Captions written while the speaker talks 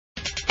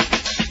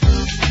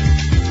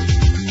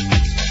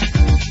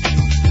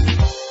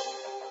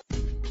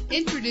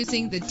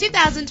Introducing the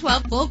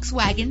 2012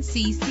 Volkswagen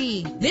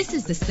CC. This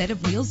is the set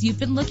of wheels you've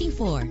been looking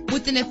for,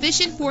 with an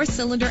efficient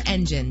 4-cylinder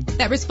engine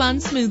that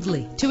responds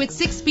smoothly to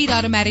its 6-speed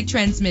automatic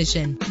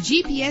transmission.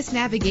 GPS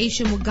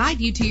navigation will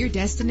guide you to your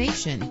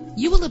destination.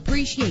 You will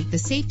appreciate the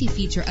safety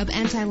feature of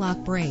anti-lock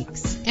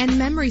brakes, and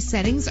memory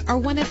settings are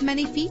one of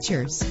many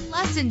features.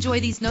 Plus,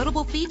 enjoy these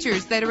notable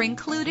features that are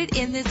included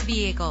in this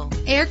vehicle: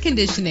 air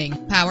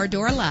conditioning, power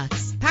door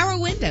locks, power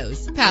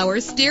windows,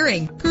 power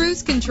steering,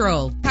 cruise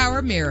control,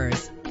 power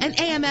mirrors, an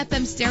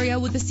AM/FM stereo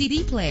with a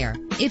CD player.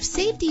 If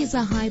safety is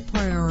a high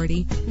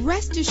priority,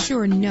 rest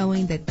assured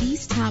knowing that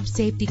these top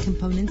safety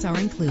components are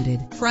included: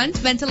 front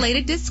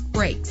ventilated disc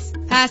brakes,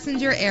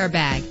 passenger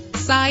airbag,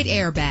 side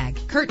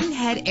airbag, curtain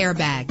head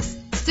airbags,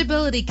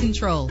 stability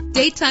control,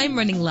 daytime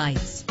running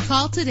lights.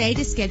 Call today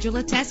to schedule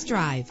a test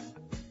drive.